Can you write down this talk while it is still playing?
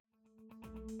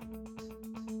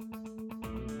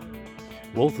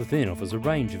Wealth Within offers a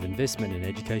range of investment and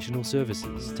educational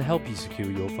services to help you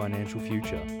secure your financial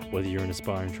future. Whether you're an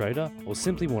aspiring trader or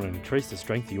simply want to increase the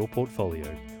strength of your portfolio,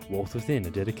 Wealth Within are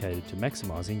dedicated to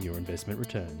maximising your investment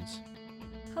returns.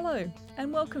 Hello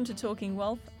and welcome to Talking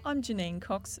Wealth. I'm Janine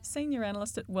Cox, Senior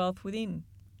Analyst at Wealth Within.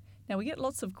 Now we get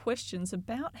lots of questions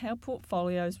about how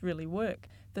portfolios really work.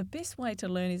 The best way to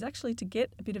learn is actually to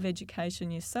get a bit of education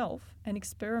yourself and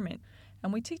experiment.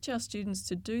 And we teach our students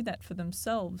to do that for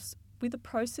themselves with a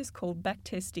process called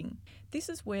backtesting. This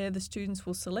is where the students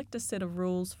will select a set of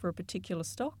rules for a particular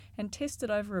stock and test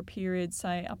it over a period,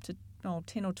 say up to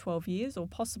 10 or 12 years, or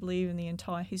possibly even the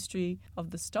entire history of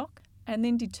the stock, and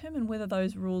then determine whether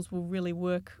those rules will really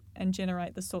work and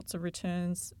generate the sorts of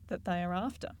returns that they are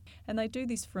after. And they do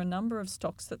this for a number of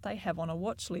stocks that they have on a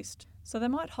watch list. So they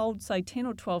might hold, say, 10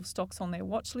 or 12 stocks on their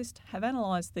watch list, have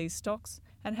analysed these stocks,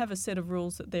 and have a set of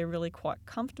rules that they're really quite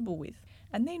comfortable with.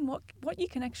 And then what you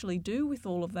can actually do with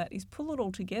all of that is pull it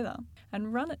all together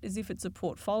and run it as if it's a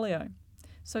portfolio.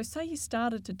 So say you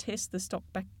started to test the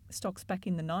stocks back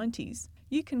in the 90s,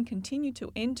 you can continue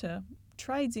to enter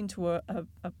trades into a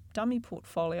dummy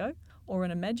portfolio or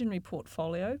an imaginary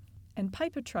portfolio and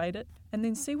paper trade it and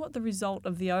then see what the result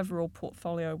of the overall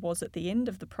portfolio was at the end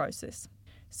of the process.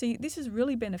 See, this is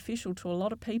really beneficial to a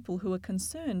lot of people who are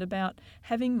concerned about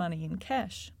having money in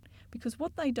cash, because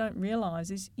what they don't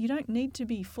realise is you don't need to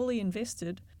be fully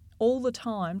invested all the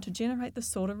time to generate the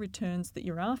sort of returns that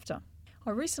you're after. I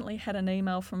recently had an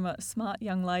email from a smart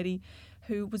young lady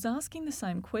who was asking the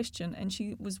same question, and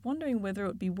she was wondering whether it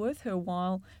would be worth her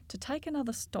while to take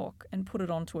another stock and put it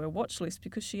onto her watch list,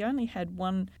 because she only had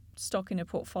one stock in her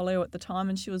portfolio at the time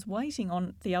and she was waiting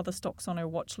on the other stocks on her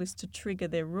watch list to trigger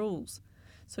their rules.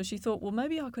 So she thought, well,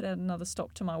 maybe I could add another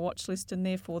stock to my watch list and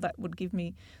therefore that would give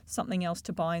me something else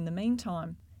to buy in the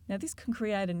meantime. Now, this can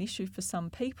create an issue for some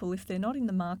people if they're not in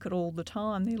the market all the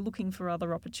time, they're looking for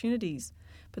other opportunities.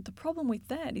 But the problem with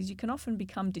that is you can often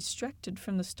become distracted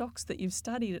from the stocks that you've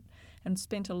studied and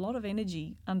spent a lot of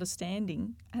energy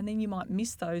understanding, and then you might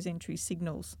miss those entry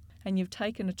signals. And you've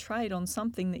taken a trade on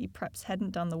something that you perhaps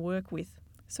hadn't done the work with.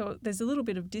 So there's a little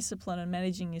bit of discipline and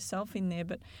managing yourself in there,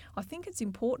 but I think it's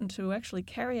important to actually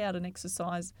carry out an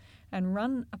exercise and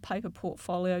run a paper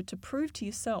portfolio to prove to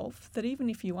yourself that even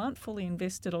if you aren't fully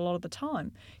invested a lot of the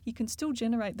time, you can still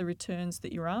generate the returns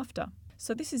that you're after.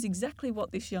 So this is exactly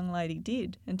what this young lady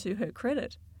did, and to her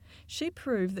credit, she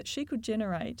proved that she could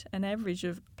generate an average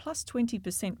of plus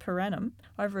 20% per annum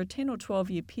over a 10 or 12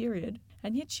 year period,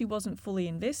 and yet she wasn't fully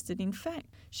invested. In fact,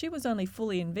 she was only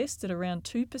fully invested around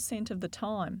 2% of the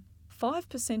time.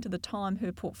 5% of the time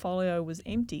her portfolio was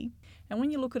empty, and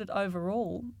when you look at it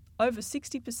overall, over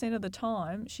 60% of the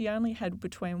time she only had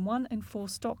between 1 and 4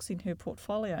 stocks in her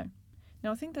portfolio.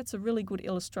 Now I think that's a really good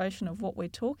illustration of what we're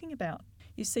talking about.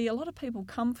 You see, a lot of people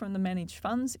come from the managed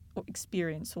funds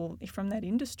experience or from that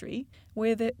industry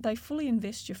where they fully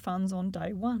invest your funds on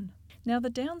day one. Now the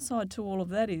downside to all of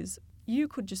that is you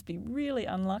could just be really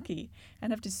unlucky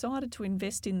and have decided to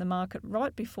invest in the market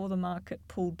right before the market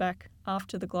pulled back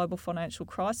after the global financial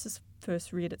crisis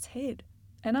first reared its head.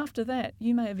 And after that,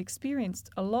 you may have experienced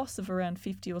a loss of around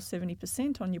 50 or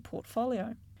 70% on your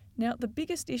portfolio. Now, the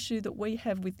biggest issue that we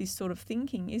have with this sort of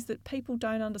thinking is that people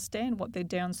don't understand what their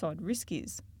downside risk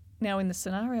is. Now, in the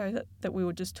scenario that we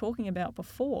were just talking about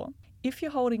before, if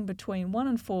you're holding between 1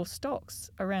 and 4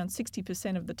 stocks around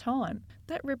 60% of the time,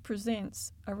 that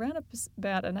represents around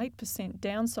about an 8%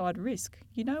 downside risk.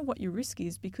 You know what your risk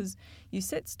is because you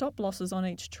set stop losses on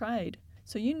each trade.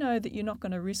 So you know that you're not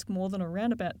going to risk more than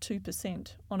around about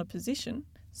 2% on a position.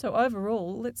 So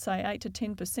overall, let's say 8 to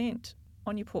 10%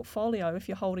 on your portfolio if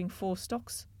you're holding 4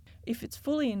 stocks. If it's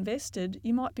fully invested,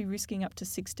 you might be risking up to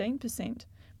 16%,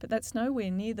 but that's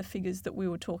nowhere near the figures that we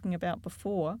were talking about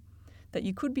before that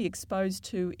you could be exposed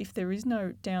to if there is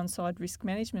no downside risk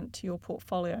management to your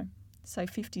portfolio, say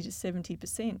 50 to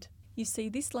 70%. You see,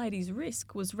 this lady's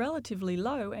risk was relatively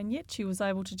low, and yet she was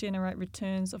able to generate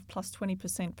returns of plus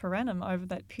 20% per annum over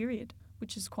that period,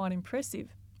 which is quite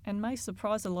impressive and may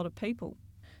surprise a lot of people.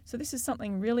 So this is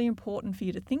something really important for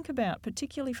you to think about,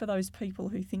 particularly for those people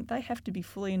who think they have to be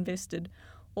fully invested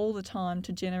all the time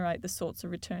to generate the sorts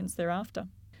of returns they're after.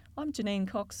 I'm Janine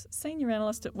Cox, Senior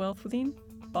Analyst at Wealth Within.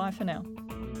 Bye for now.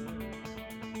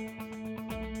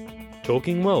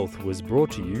 Talking Wealth was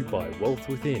brought to you by Wealth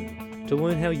Within. To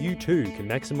learn how you too can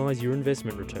maximise your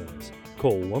investment returns,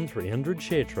 call 1300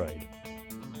 SHARE TRADE.